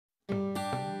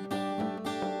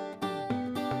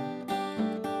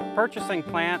Purchasing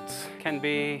plants can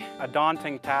be a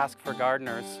daunting task for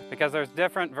gardeners because there's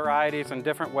different varieties and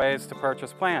different ways to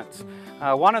purchase plants.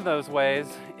 One of those ways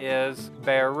is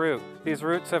bare root. These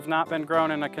roots have not been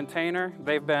grown in a container.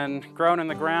 They've been grown in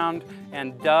the ground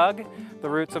and dug. The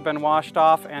roots have been washed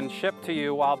off and shipped to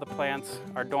you while the plants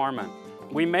are dormant.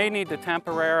 We may need to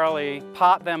temporarily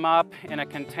pot them up in a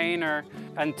container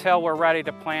until we're ready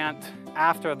to plant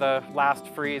after the last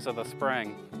freeze of the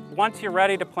spring. Once you're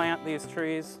ready to plant these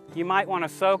trees, you might want to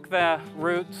soak the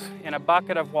roots in a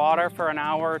bucket of water for an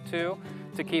hour or two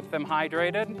to keep them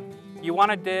hydrated. You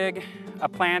want to dig a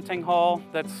planting hole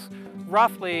that's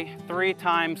roughly 3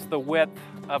 times the width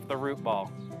of the root ball.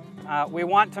 We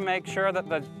want to make sure that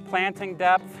the planting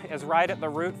depth is right at the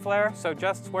root flare, so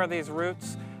just where these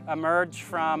roots emerge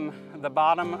from the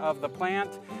bottom of the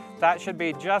plant, that should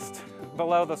be just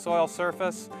below the soil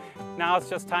surface. Now it's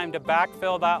just time to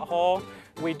backfill that hole.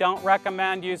 We don't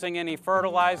recommend using any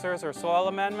fertilizers or soil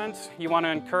amendments. You want to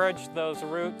encourage those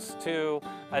roots to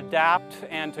adapt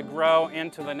and to grow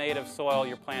into the native soil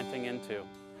you're planting into.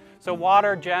 So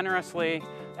water generously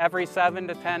every 7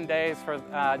 to 10 days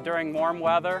during warm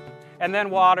weather, and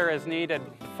then water is needed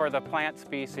for the plant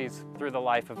species through the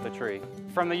life of the tree.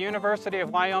 From the University of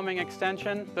Wyoming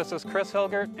Extension, this is Chris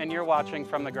Hilgert, and you're watching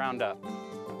From the Ground Up.